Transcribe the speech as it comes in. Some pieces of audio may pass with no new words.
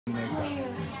Where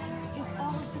is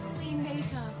all of the clean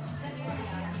makeup?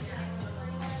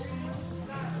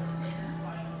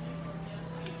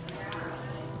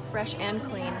 Fresh and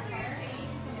clean.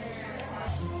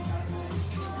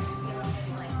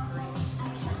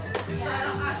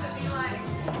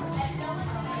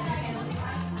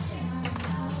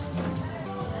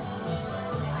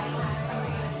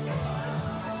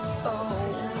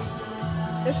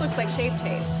 Oh, this looks like Shape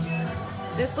Tape.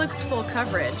 This looks full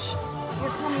coverage. You're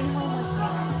coming home with me.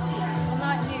 Well,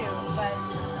 not new, but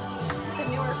the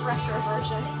newer, fresher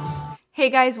version. Hey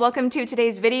guys, welcome to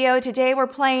today's video. Today we're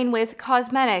playing with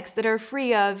cosmetics that are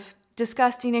free of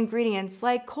disgusting ingredients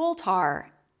like coal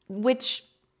tar, which,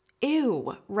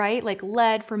 ew, right? Like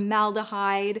lead,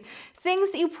 formaldehyde,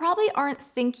 things that you probably aren't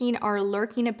thinking are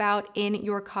lurking about in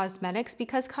your cosmetics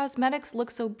because cosmetics look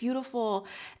so beautiful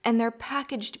and they're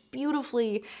packaged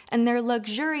beautifully and they're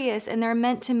luxurious and they're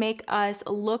meant to make us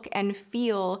look and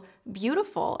feel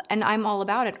beautiful. And I'm all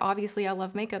about it. Obviously, I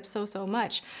love makeup so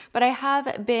much, but I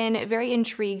have been very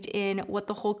intrigued in what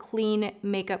the whole clean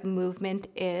makeup movement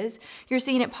is. You're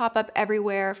seeing it pop up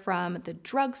everywhere from the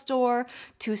drugstore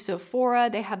to Sephora.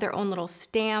 They have their own little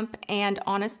stamp. And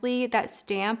honestly, that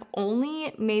stamp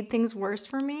only made things worse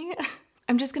for me.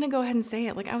 I'm just gonna go ahead and say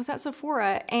it. Like, I was at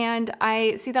Sephora and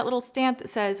I see that little stamp that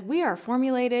says, "We are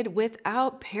formulated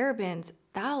without parabens,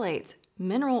 phthalates,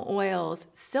 mineral oils,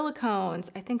 silicones,"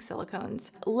 I think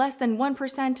silicones, less than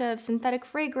 1% of synthetic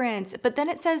fragrance. But then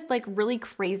it says like really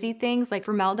crazy things like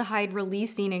formaldehyde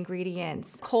releasing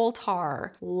ingredients, coal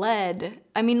tar, lead.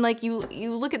 I mean, like you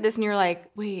look at this and you're like,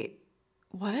 wait,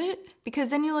 what? Because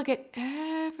then you look at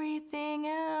everything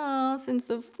else in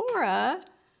Sephora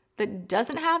that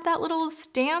doesn't have that little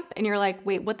stamp and you're like,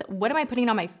 wait, what am I putting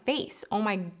on my face? Oh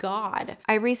my God.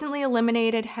 I recently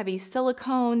eliminated heavy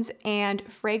silicones and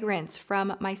fragrance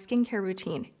from my skincare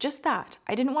routine. Just that.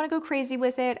 I didn't want to go crazy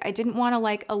with it. I didn't want to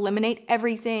like eliminate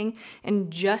everything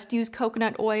and just use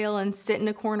coconut oil and sit in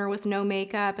a corner with no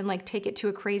makeup and like take it to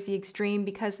a crazy extreme,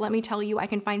 because let me tell you, I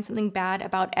can find something bad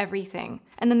about everything.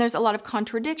 And then there's a lot of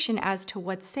contradiction as to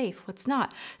what's safe, what's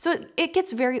not. So it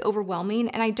gets very overwhelming,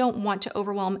 and I don't want to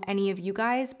overwhelm any of you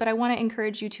guys, but I want to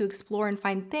encourage you to explore and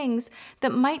find things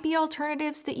that might be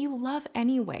alternatives that you love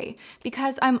anyway,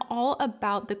 because I'm all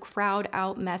about the crowd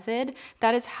out method.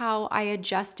 That is how I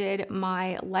adjusted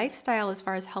my lifestyle as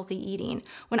far as healthy eating.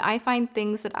 When I find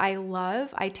things that I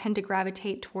love, I tend to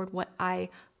gravitate toward what I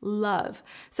love.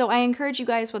 So I encourage you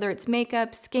guys, whether it's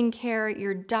makeup, skincare,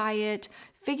 your diet,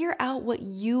 figure out what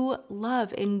you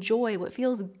love, enjoy, what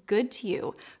feels good to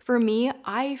you. For me,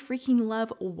 I freaking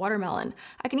love watermelon.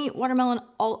 I can eat watermelon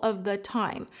all of the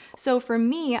time. So for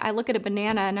me, I look at a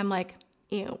banana and I'm like,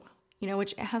 ew, you know,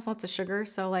 which has lots of sugar.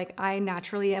 So like I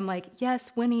naturally am like,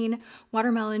 yes, winning,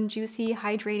 watermelon, juicy,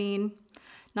 hydrating,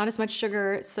 not as much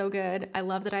sugar, so good. I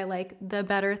love that I like the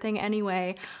better thing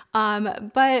anyway.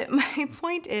 But my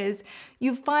point is,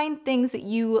 you find things that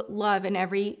you love in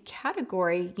every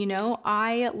category. You know,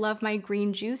 I love my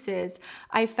green juices.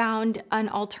 I found an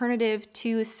alternative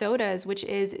to sodas, which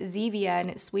is Zevia, and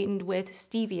it's sweetened with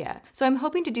stevia. So I'm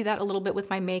hoping to do that a little bit with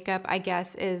my makeup, I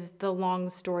guess, is the long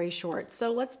story short.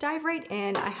 So let's dive right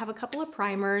in. I have a couple of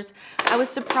primers. I was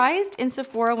surprised in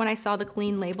Sephora when I saw the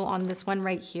clean label on this one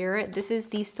right here. This is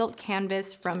the Silk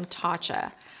Canvas from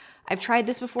Tatcha. I've tried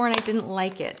this before and I didn't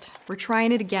like it. We're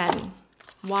trying it again.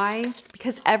 Why?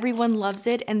 Because everyone loves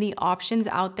it and the options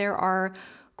out there are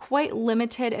quite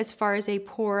limited as far as a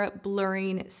pore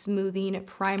blurring, smoothing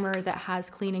primer that has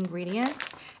clean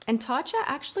ingredients. And Tatcha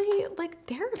actually, like,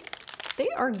 they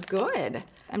are good.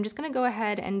 I'm just gonna go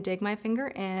ahead and dig my finger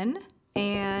in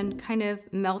and kind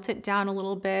of melt it down a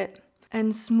little bit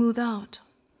and smooth out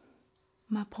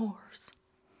my pores.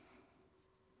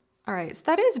 All right, so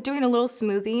that is doing a little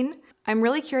smoothing. I'm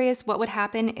really curious what would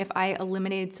happen if I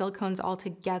eliminated silicones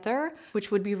altogether, which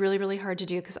would be really hard to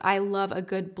do because I love a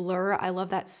good blur. I love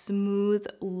that smooth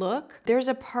look. There's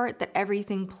a part that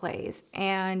everything plays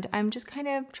and I'm just kind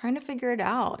of trying to figure it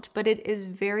out, but it is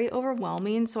very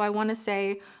overwhelming. So I wanna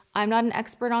say, I'm not an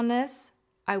expert on this.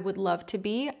 I would love to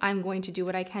be. I'm going to do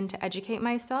what I can to educate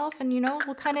myself and, you know,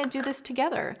 we'll kind of do this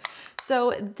together.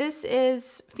 So this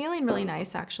is feeling really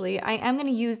nice, actually. I am going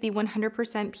to use the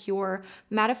 100% pure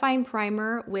mattifying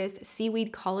primer with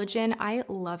seaweed collagen. I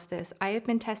love this. I have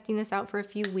been testing this out for a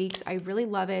few weeks. I really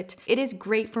love it. It is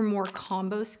great for more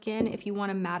combo skin if you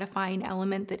want a mattifying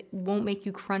element that won't make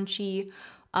you crunchy,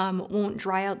 won't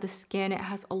dry out the skin. It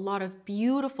has a lot of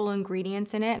beautiful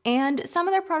ingredients in it. And some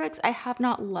of their products I have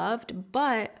not loved,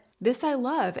 but This I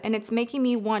love, and it's making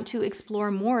me want to explore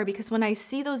more because when I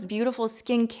see those beautiful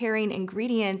skin caring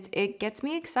ingredients, it gets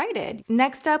me excited.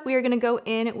 Next up, we are gonna go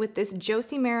in with this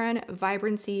Josie Maran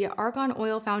Vibrancy Argan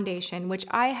Oil Foundation, which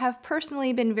I have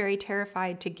personally been very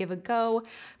terrified to give a go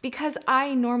because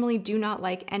I normally do not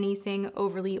like anything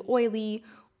overly oily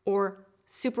or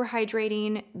super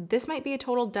hydrating. This might be a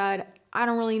total dud. I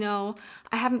don't really know.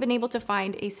 I haven't been able to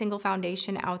find a single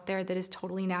foundation out there that is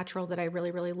totally natural that I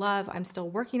really, really love. I'm still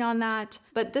working on that.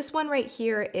 But this one right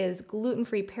here is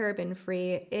gluten-free,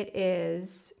 paraben-free. It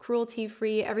is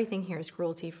cruelty-free. Everything here is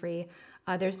cruelty-free.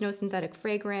 There's no synthetic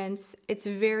fragrance. It's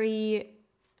very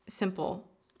simple.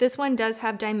 This one does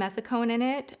have dimethicone in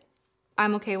it.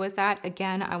 I'm okay with that.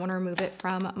 Again, I want to remove it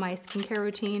from my skincare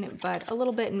routine, but a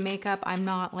little bit in makeup, I'm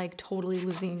not like totally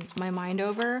losing my mind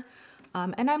over.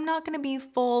 And I'm not going to be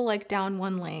full like down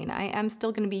one lane. I am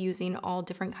still going to be using all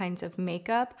different kinds of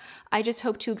makeup. I just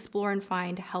hope to explore and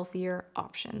find healthier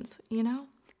options, you know?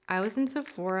 I was in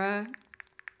Sephora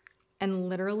and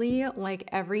literally like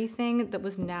everything that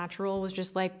was natural was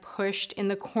just like pushed in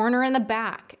the corner in the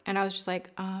back. And I was just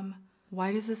like,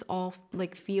 why does this all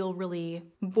like feel really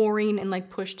boring and like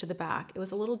pushed to the back? It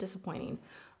was a little disappointing.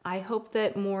 I hope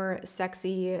that more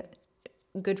sexy,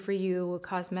 good for you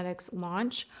cosmetics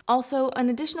launch. Also, an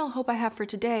additional hope I have for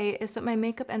today is that my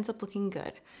makeup ends up looking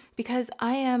good because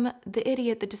I am the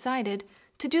idiot that decided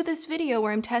to do this video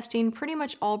where I'm testing pretty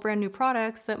much all brand new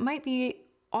products that might be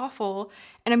awful,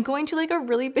 and I'm going to like a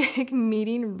really big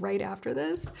meeting right after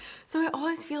this. So I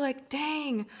always feel like,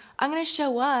 dang, I'm gonna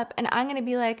show up and I'm gonna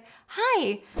be like,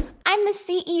 hi, I'm the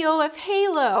CEO of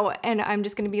Halo. And I'm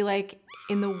just gonna be like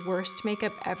in the worst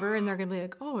makeup ever. And they're gonna be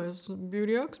like, oh, it's a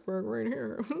beauty expert right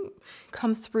here.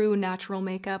 Come through natural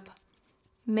makeup.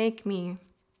 Make me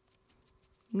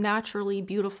naturally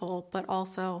beautiful, but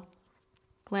also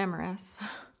glamorous.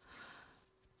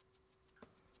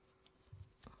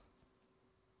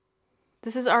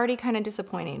 This is already kind of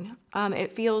disappointing.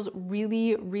 It feels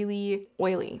really, really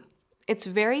oily. It's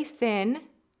very thin.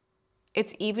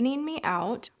 It's evening me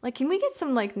out. Like, can we get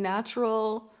some like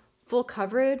natural full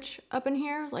coverage up in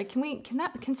here? Like,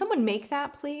 can someone make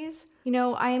that, please? You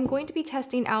know, I am going to be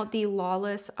testing out the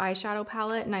Lawless eyeshadow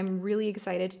palette, and I'm really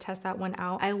excited to test that one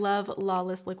out. I love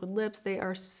Lawless liquid lips. They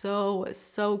are so,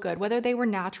 so good. Whether they were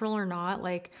natural or not,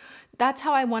 like, that's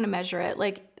how I want to measure it.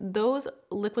 Like, those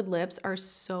liquid lips are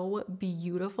so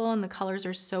beautiful and the colors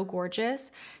are so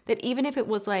gorgeous that even if it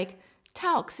was like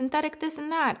talc, synthetic this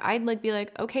and that, I'd like be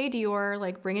like, okay, Dior,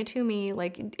 like bring it to me.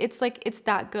 Like it's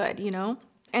that good, you know?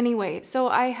 Anyway, so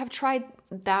I have tried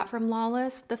that from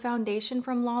Lawless. The foundation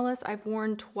from Lawless I've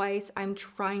worn twice. I'm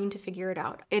trying to figure it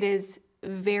out. It is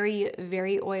very,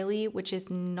 very oily, which is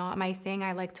not my thing.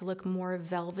 I like to look more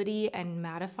velvety and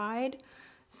mattified.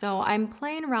 So I'm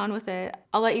playing around with it.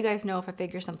 I'll let you guys know if I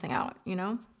figure something out, you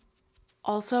know?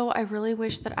 Also, I really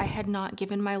wish that I had not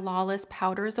given my Lawless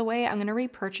powders away. I'm gonna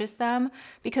repurchase them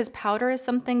because powder is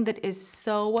something that is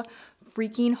so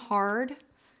freaking hard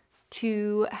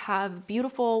to have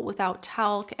beautiful without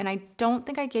talc, and I don't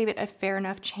think I gave it a fair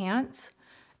enough chance.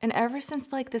 And ever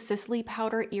since like the Sicily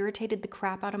powder irritated the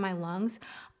crap out of my lungs,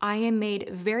 I am made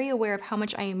very aware of how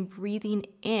much I am breathing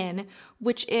in,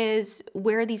 which is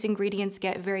where these ingredients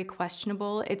get very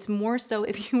questionable. It's more so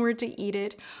if you were to eat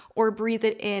it or breathe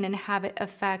it in and have it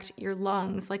affect your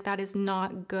lungs. Like, that is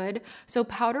not good. So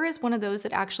powder is one of those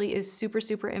that actually is super,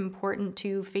 super important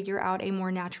to figure out a more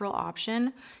natural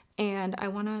option. And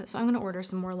so I'm gonna order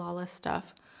some more Lawless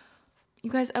stuff.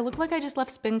 You guys, I look like I just left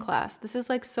spin class. This is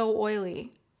like so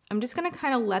oily. I'm just gonna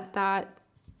kind of let that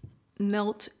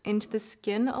melt into the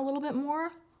skin a little bit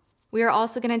more. We are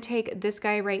also gonna take this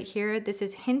guy right here. This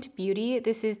is Hynt Beauty.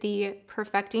 This is the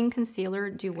Perfecting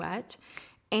Concealer Duet.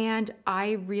 And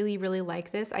I really, really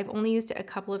like this. I've only used it a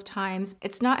couple of times.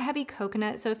 It's not heavy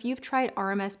coconut, so if you've tried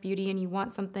RMS Beauty and you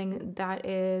want something that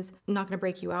is not gonna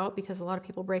break you out, because a lot of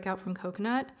people break out from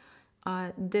coconut,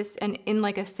 this, and in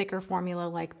like a thicker formula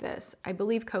like this. I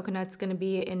believe coconut's gonna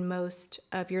be in most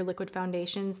of your liquid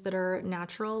foundations that are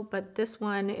natural, but this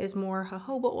one is more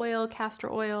jojoba oil, castor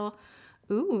oil.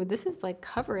 Ooh, this is like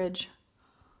coverage.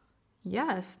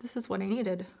 Yes, this is what I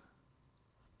needed.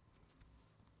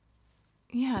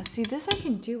 Yeah, see, this I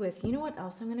can do with, you know what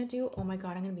else I'm gonna do? Oh my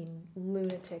God, I'm gonna be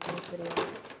lunatic in this video.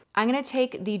 I'm gonna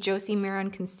take the Josie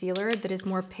Maran concealer that is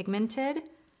more pigmented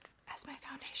as my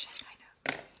foundation,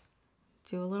 I know.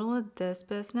 Do a little of this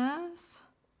business.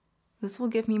 This will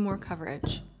give me more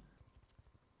coverage.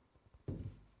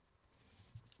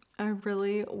 I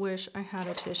really wish I had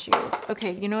a tissue.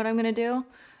 Okay, you know what I'm gonna do?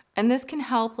 And this can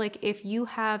help, like if you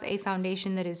have a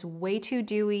foundation that is way too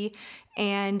dewy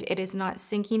and it is not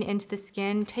sinking into the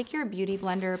skin, take your beauty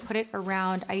blender, put it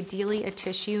around, ideally a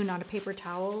tissue, not a paper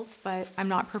towel, but I'm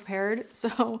not prepared,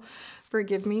 so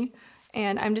forgive me.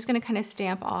 And I'm just gonna kind of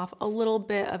stamp off a little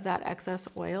bit of that excess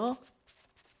oil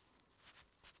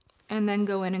and then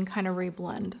go in and kind of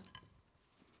reblend.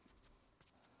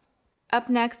 Up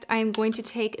next, I'm going to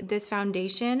take this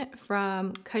foundation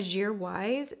from Kjaer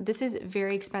Weis. This is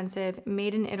very expensive,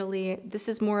 made in Italy. This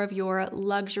is more of your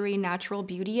luxury natural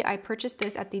beauty. I purchased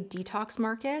this at the Detox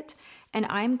Market, and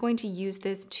I'm going to use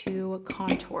this to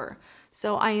contour.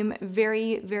 So I am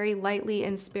very, very lightly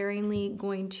and sparingly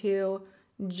going to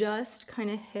just kind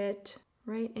of hit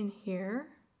right in here.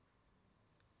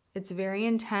 It's very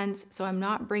intense, so I'm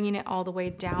not bringing it all the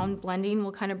way down. Blending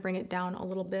will kind of bring it down a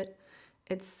little bit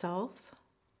itself.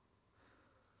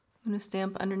 I'm gonna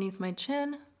stamp underneath my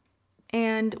chin,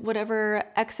 and whatever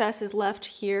excess is left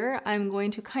here, I'm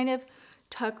going to kind of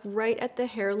tuck right at the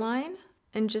hairline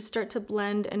and just start to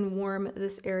blend and warm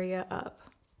this area up.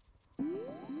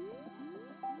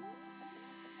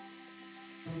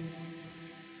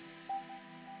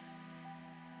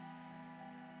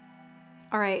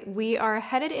 All right, we are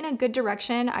headed in a good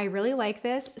direction. I really like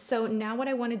this. So now what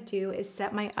I wanna do is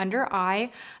set my under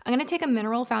eye. I'm gonna take a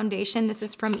mineral foundation. This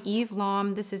is from Eve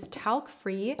Lom. This is talc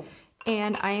free.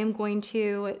 And I am going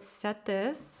to set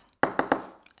this.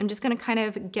 I'm just gonna kind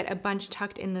of get a bunch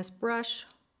tucked in this brush.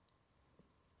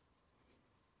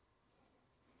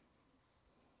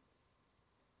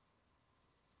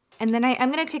 And then I'm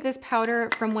gonna take this powder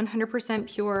from 100%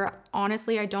 Pure.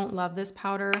 Honestly, I don't love this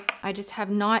powder. I just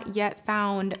have not yet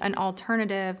found an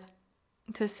alternative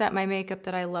to set my makeup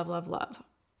that I love, love, love.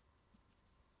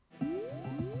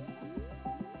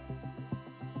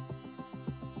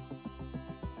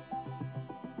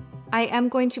 I am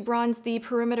going to bronze the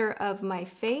perimeter of my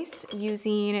face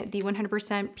using the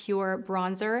 100% Pure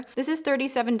bronzer. This is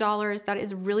 $37. That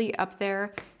is really up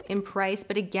there in price,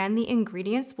 but again, the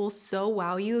ingredients will so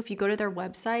wow you if you go to their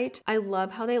website. I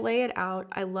love how they lay it out.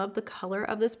 I love the color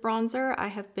of this bronzer. I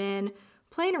have been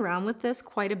playing around with this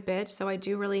quite a bit, so I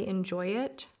do really enjoy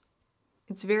it.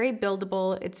 It's very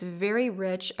buildable. It's very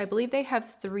rich. I believe they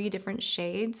have 3 different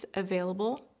shades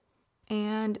available.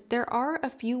 And there are a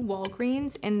few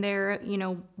Walgreens in their, you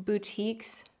know,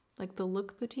 boutiques, like the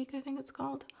Look Boutique, I think it's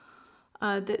called,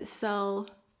 that sell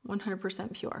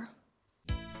 100% Pure.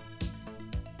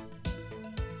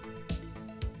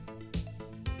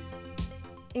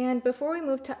 And before we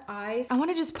move to eyes, I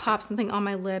wanna just pop something on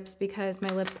my lips because my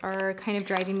lips are kind of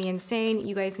driving me insane.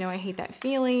 You guys know I hate that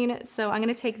feeling. So I'm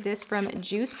gonna take this from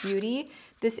Juice Beauty.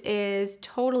 This is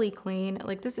totally clean.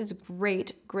 Like, this is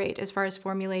great, great as far as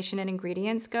formulation and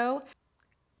ingredients go.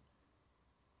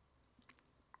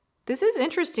 This is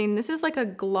interesting. This is like a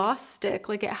gloss stick.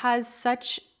 Like, it has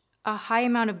such a high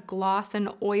amount of gloss and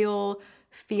oil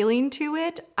feeling to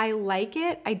it. I like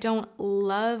it. I don't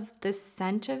love the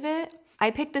scent of it. I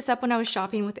picked this up when I was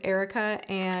shopping with Erica,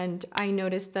 and I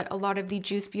noticed that a lot of the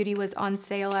Juice Beauty was on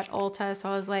sale at Ulta, so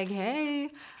I was like,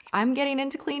 hey, I'm getting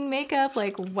into clean makeup,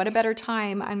 like what a better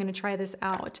time, I'm gonna try this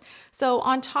out. So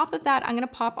on top of that, I'm gonna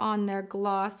pop on their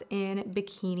gloss in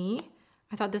Bikini.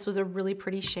 I thought this was a really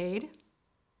pretty shade.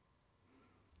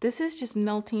 This is just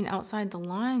melting outside the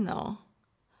line though.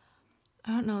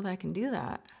 I don't know that I can do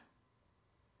that.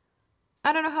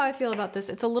 I don't know how I feel about this.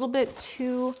 It's a little bit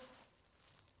too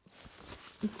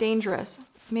dangerous.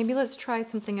 Maybe let's try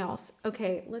something else.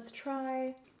 Okay, let's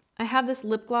try, I have this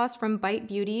lip gloss from Bite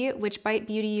Beauty, which Bite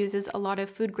Beauty uses a lot of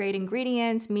food grade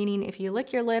ingredients, meaning if you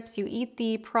lick your lips, you eat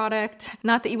the product.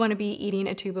 Not that you want to be eating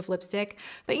a tube of lipstick,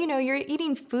 but you know, you're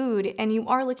eating food and you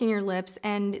are licking your lips,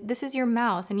 and this is your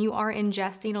mouth and you are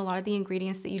ingesting a lot of the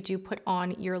ingredients that you do put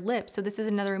on your lips. So this is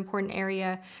another important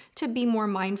area to be more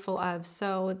mindful of.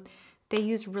 So they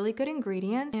use really good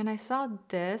ingredients, and I saw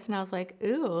this and I was like,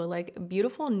 ooh, like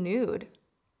beautiful nude.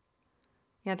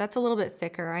 Yeah, that's a little bit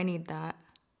thicker. I need that.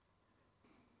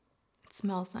 It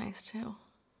smells nice too.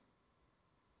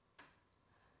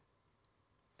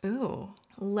 Ooh,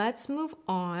 let's move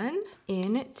on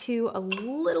into a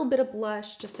little bit of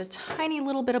blush, just a tiny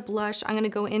little bit of blush. I'm gonna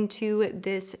go into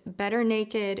this Better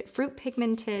Naked Fruit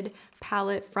Pigmented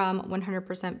palette from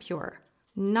 100% Pure.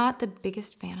 Not the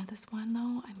biggest fan of this one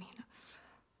though. I mean,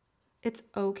 it's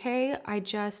okay.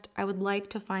 I would like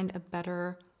to find a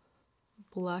better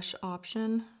blush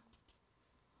option.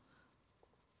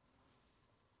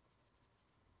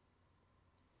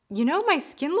 You know, my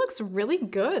skin looks really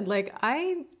good. Like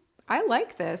I I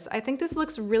like this. I think this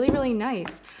looks really, really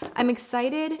nice. I'm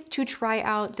excited to try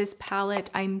out this palette.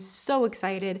 I'm so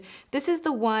excited. This is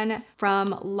the one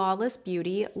from Lawless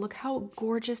Beauty. Look how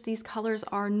gorgeous these colors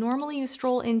are. Normally you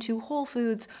stroll into Whole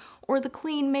Foods or the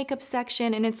clean makeup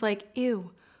section and it's like,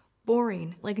 ew,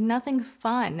 boring, like nothing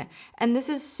fun. And this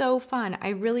is so fun. I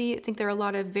really think there are a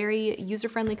lot of very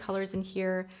user-friendly colors in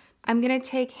here. I'm gonna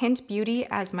take Hynt Beauty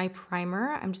as my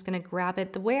primer. I'm just gonna grab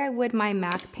it the way I would my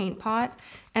MAC paint pot,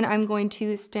 and I'm going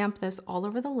to stamp this all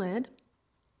over the lid.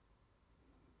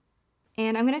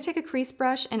 And I'm gonna take a crease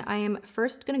brush, and I am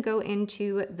first gonna go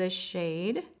into the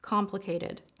shade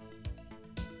Complicated.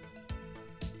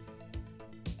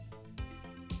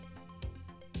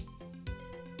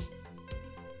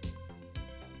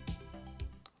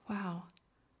 Wow.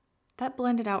 That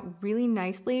blended out really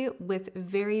nicely with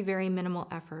very, very minimal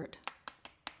effort.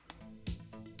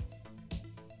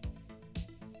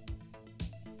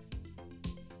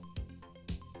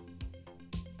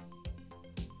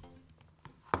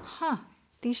 Huh,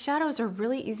 these shadows are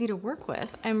really easy to work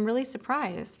with. I'm really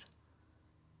surprised.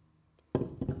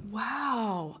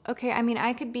 Wow, okay, I mean,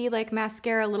 I could be like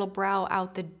mascara little brow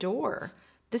out the door.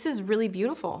 This is really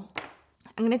beautiful.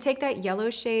 I'm gonna take that yellow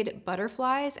shade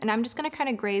Butterflies and I'm just gonna kind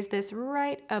of graze this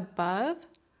right above,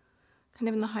 kind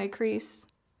of in the high crease.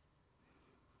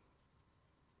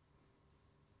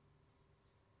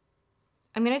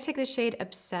 I'm gonna take the shade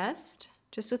Obsessed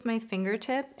just with my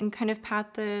fingertip and kind of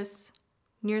pat this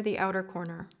near the outer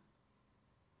corner.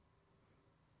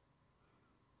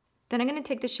 Then I'm gonna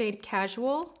take the shade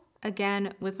Casual,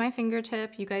 again with my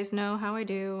fingertip, you guys know how I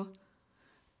do.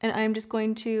 And I'm just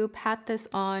going to pat this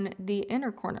on the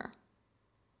inner corner.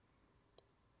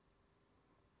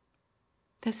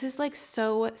 This is like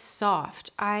so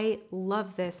soft. I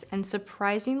love this. And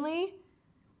surprisingly,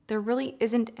 there really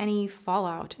isn't any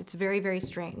fallout. It's very, very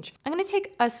strange. I'm gonna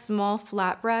take a small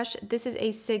flat brush. This is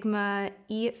a Sigma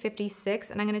E56,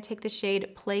 and I'm gonna take the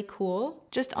shade Play Cool,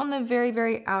 just on the very,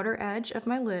 very outer edge of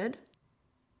my lid.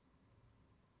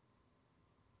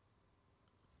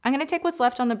 I'm gonna take what's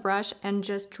left on the brush and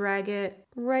just drag it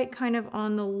right kind of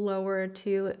on the lower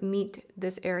to meet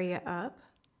this area up.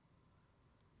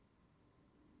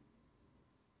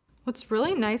 What's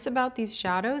really nice about these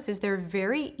shadows is they're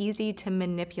very easy to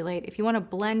manipulate. If you wanna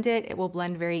blend it, it will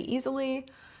blend very easily.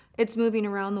 It's moving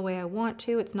around the way I want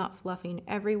to. It's not fluffing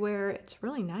everywhere. It's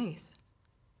really nice.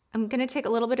 I'm gonna take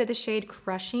a little bit of the shade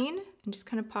Crushing and just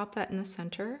kind of pop that in the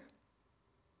center.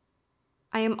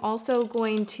 I am also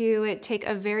going to take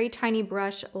a very tiny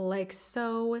brush like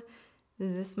so.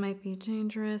 This might be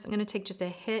dangerous. I'm gonna take just a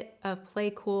hit of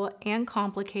Play Cool and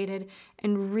Complicated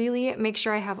and really make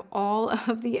sure I have all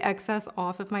of the excess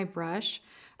off of my brush.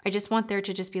 I just want there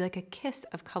to just be like a kiss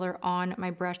of color on my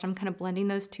brush. I'm kind of blending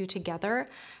those two together.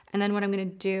 And then what I'm gonna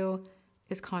do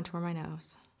is contour my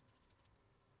nose.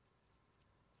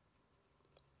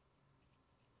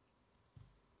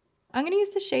 I'm gonna use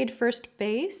the shade First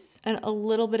Base and a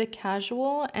little bit of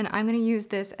Casual, and I'm gonna use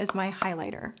this as my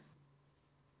highlighter.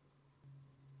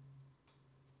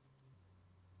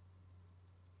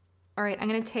 All right, I'm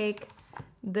gonna take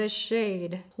the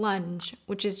shade Plunge,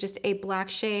 which is just a black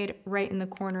shade right in the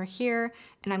corner here,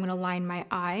 and I'm gonna line my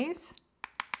eyes.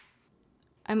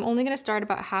 I'm only gonna start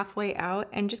about halfway out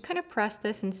and just kind of press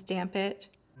this and stamp it.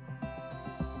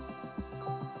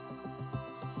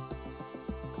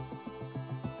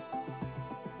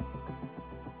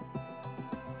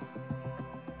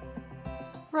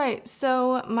 Right,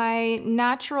 so my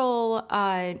natural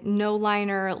no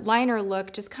liner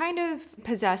look just kind of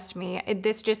possessed me.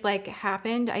 This just like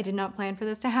happened. I did not plan for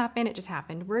this to happen. It just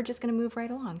happened. We're just gonna move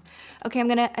right along. Okay, I'm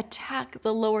gonna attack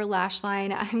the lower lash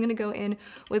line. I'm gonna go in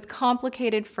with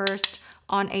Complicated first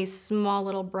on a small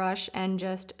little brush and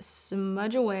just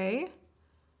smudge away.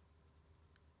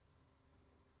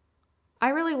 I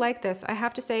really like this. I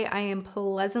have to say I am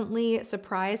pleasantly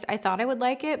surprised. I thought I would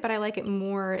like it, but I like it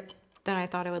more than I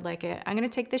thought I would like it. I'm gonna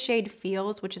take the shade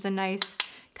Feels, which is a nice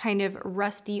kind of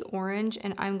rusty orange,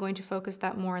 and I'm going to focus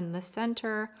that more in the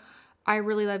center. I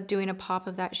really love doing a pop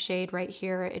of that shade right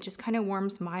here. It just kind of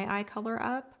warms my eye color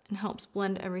up and helps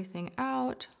blend everything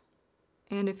out.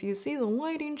 And if you see the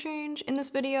lighting change in this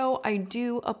video, I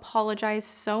do apologize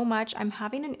so much. I'm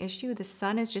having an issue. The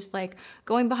sun is just like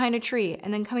going behind a tree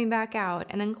and then coming back out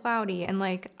and then cloudy and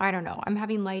like, I don't know. I'm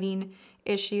having lighting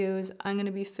issues. I'm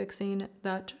gonna be fixing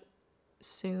that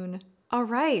soon. All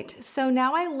right, so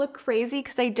now I look crazy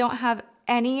because I don't have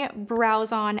any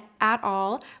brows on at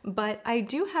all, but I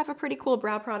do have a pretty cool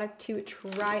brow product to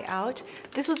try out.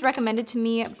 This was recommended to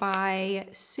me by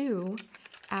Sue,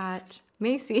 at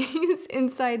Macy's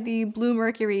inside the Blue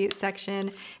Mercury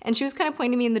section, and she was kind of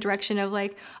pointing me in the direction of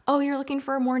like, oh, you're looking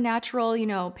for a more natural, you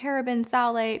know, paraben,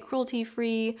 phthalate,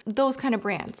 cruelty-free, those kind of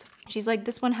brands. She's like,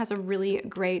 this one has a really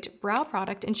great brow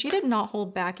product, and she did not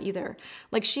hold back either.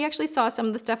 Like, she actually saw some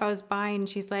of the stuff I was buying, and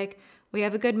she's like, we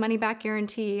have a good money back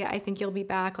guarantee. I think you'll be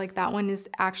back. Like, that one is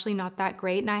actually not that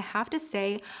great. And I have to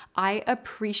say, I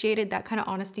appreciated that kind of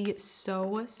honesty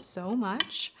so, so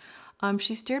much.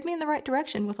 She steered me in the right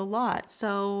direction with a lot.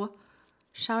 So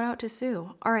shout out to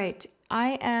Sue. All right,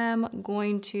 I am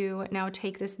going to now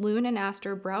take this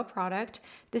Lune+Aster brow product.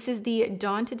 This is the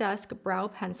Dawn to Dusk brow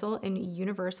pencil in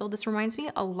Universal. This reminds me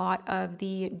a lot of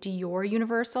the Dior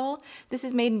Universal. This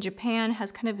is made in Japan,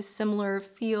 has kind of a similar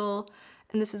feel.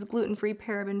 And this is gluten-free,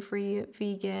 paraben-free,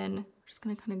 vegan. I'm just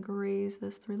gonna kind of graze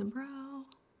this through the brow.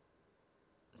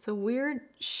 It's a weird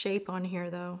shape on here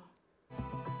though.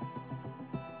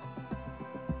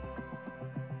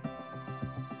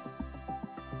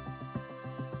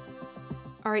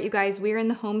 All right, you guys, we're in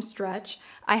the home stretch.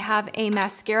 I have a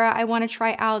mascara I wanna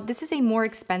try out. This is a more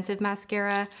expensive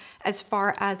mascara as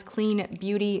far as clean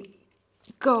beauty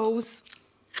goes.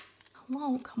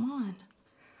 Hello, come on.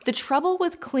 The trouble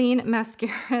with clean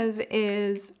mascaras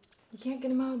is you can't get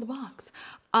them out of the box.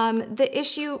 The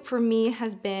issue for me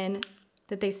has been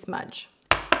that they smudge.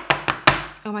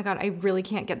 Oh my God, I really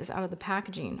can't get this out of the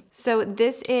packaging. So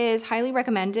this is highly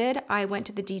recommended. I went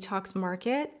to the Detox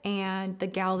Market and the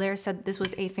gal there said this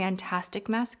was a fantastic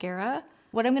mascara.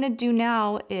 What I'm gonna do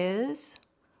now is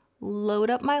load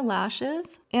up my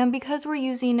lashes. And because we're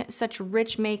using such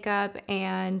rich makeup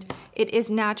and it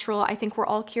is natural, I think we're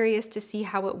all curious to see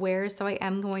how it wears. So I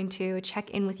am going to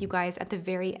check in with you guys at the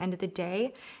very end of the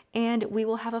day and we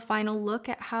will have a final look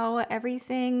at how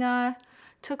everything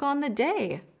took on the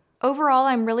day. Overall,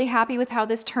 I'm really happy with how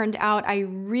this turned out. I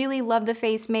really love the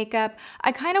face makeup.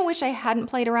 I kind of wish I hadn't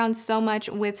played around so much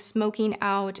with smoking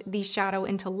out the shadow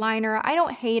into liner. I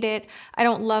don't hate it. I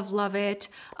don't love it.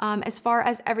 As far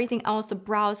as everything else, the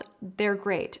brows, they're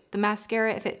great. The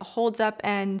mascara, if it holds up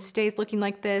and stays looking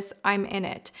like this, I'm in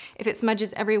it. If it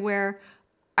smudges everywhere,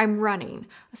 I'm running.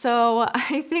 So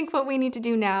I think what we need to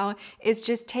do now is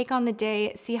just take on the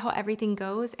day, see how everything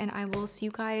goes, and I will see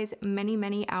you guys many,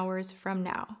 many hours from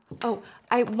now. Oh,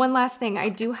 one last thing. I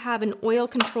do have an oil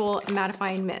control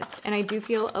mattifying mist, and I do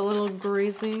feel a little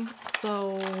greasy,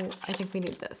 so I think we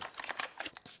need this.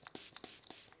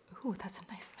 Ooh, that's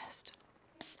a nice mist.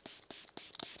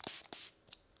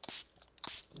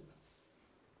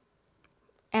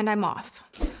 And I'm off.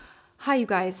 Hi you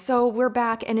guys, so we're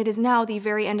back and it is now the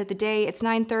very end of the day. It's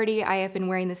 9:30. I have been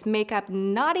wearing this makeup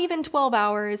not even 12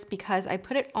 hours because I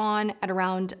put it on at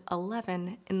around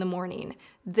 11 in the morning.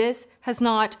 This has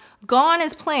not gone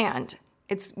as planned.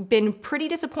 It's been pretty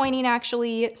disappointing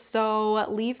actually, so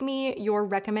leave me your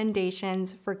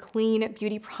recommendations for clean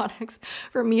beauty products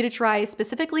for me to try,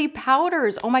 specifically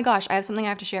powders. Oh my gosh, I have something I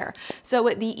have to share. So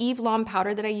the Eve Lom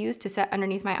powder that I used to set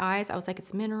underneath my eyes, I was like,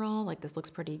 it's mineral, like this looks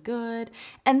pretty good.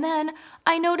 And then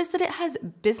I noticed that it has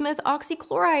bismuth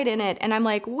oxychloride in it. And I'm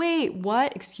like, wait,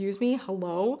 what? Excuse me,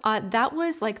 hello? That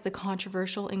was like the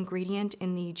controversial ingredient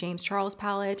in the James Charles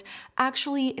palette.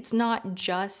 Actually, it's not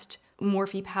just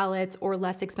Morphe palettes or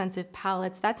less expensive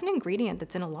palettes. That's an ingredient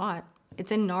that's in a lot.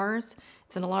 It's in NARS,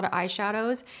 it's in a lot of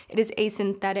eyeshadows. It is a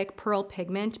synthetic pearl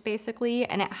pigment basically,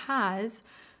 and it has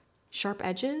sharp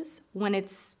edges. When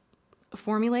it's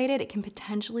formulated, it can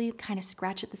potentially kind of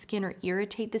scratch at the skin or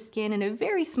irritate the skin in a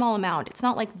very small amount. It's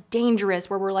not like dangerous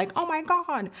where we're like, oh my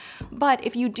God. But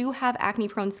if you do have acne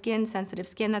prone skin, sensitive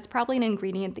skin, that's probably an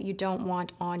ingredient that you don't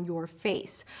want on your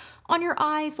face. On your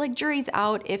eyes, like jury's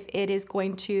out if it is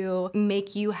going to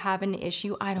make you have an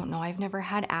issue. I don't know, I've never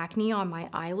had acne on my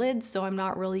eyelids, so I'm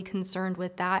not really concerned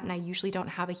with that, and I usually don't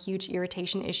have a huge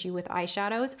irritation issue with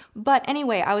eyeshadows. But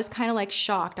anyway, I was kind of like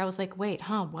shocked. I was like, wait,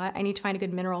 what? I need to find a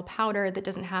good mineral powder that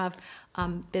doesn't have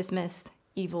bismuth,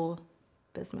 evil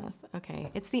bismuth. Okay,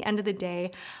 it's the end of the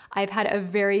day. I've had a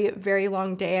very, very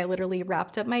long day. I literally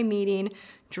wrapped up my meeting,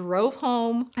 drove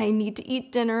home. I need to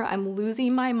eat dinner. I'm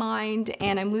losing my mind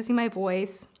and I'm losing my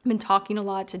voice. I've been talking a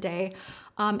lot today.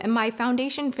 And my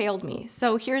foundation failed me.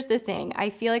 So here's the thing. I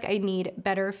feel like I need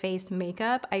better face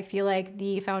makeup. I feel like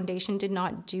the foundation did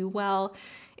not do well.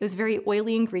 It was very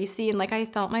oily and greasy. And like I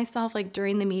felt myself like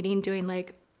during the meeting doing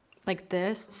like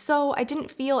this. So I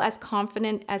didn't feel as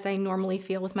confident as I normally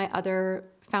feel with my other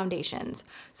foundations.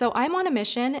 So I'm on a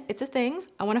mission. It's a thing.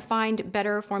 I want to find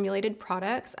better formulated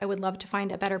products. I would love to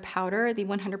find a better powder. The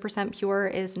 100% pure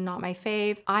is not my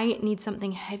fave. I need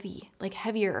something heavy, like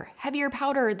heavier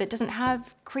powder that doesn't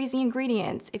have crazy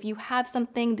ingredients. If you have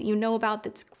something that you know about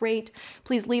that's great,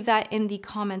 please leave that in the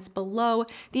comments below.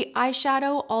 The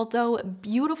eyeshadow, although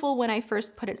beautiful when I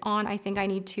first put it on, I think I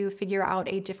need to figure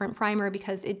out a different primer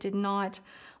because it did not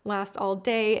last all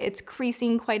day. It's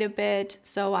creasing quite a bit,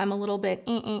 so I'm a little bit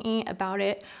about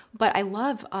it. But I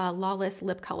love Lawless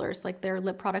lip colors. Like their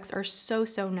lip products are so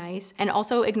nice. And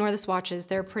also ignore the swatches.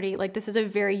 They're pretty, like this is a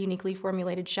very uniquely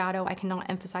formulated shadow. I cannot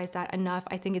emphasize that enough.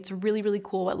 I think it's really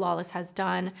cool what Lawless has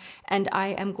done, and I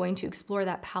am going to explore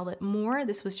that palette more.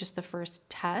 This was just the first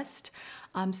test.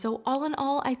 So all in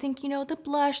all, I think, you know, the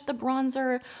blush, the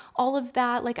bronzer, all of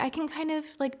that, like I can kind of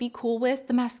like be cool with.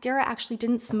 The mascara actually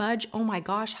didn't smudge. Oh my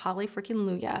gosh, holly freaking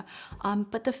Luya.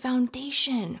 But the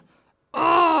foundation,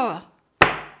 oh,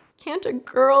 can't a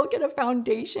girl get a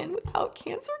foundation without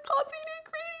cancer-causing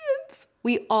ingredients?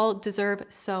 We all deserve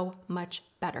so much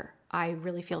better. I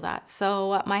really feel that.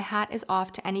 So my hat is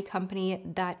off to any company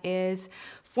that is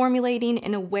formulating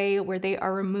in a way where they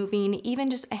are removing even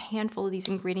just a handful of these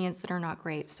ingredients that are not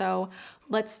great. So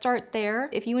let's start there.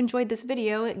 If you enjoyed this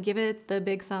video, give it the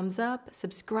big thumbs up,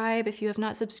 subscribe if you have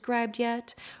not subscribed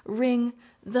yet, ring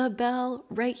the bell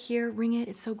right here, ring it,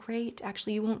 it's so great.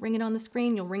 Actually, you won't ring it on the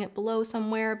screen, you'll ring it below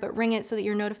somewhere, but ring it so that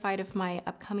you're notified of my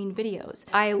upcoming videos.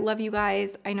 I love you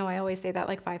guys. I know I always say that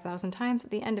like 5,000 times at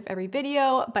the end of every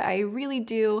video, but I really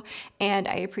do, and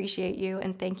I appreciate you,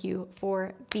 and thank you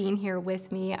for being here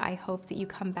with me. I hope that you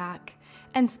come back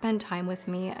and spend time with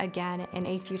me again in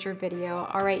a future video.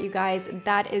 All right, you guys,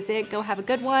 that is it. Go have a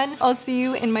good one. I'll see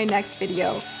you in my next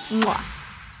video. Mwah.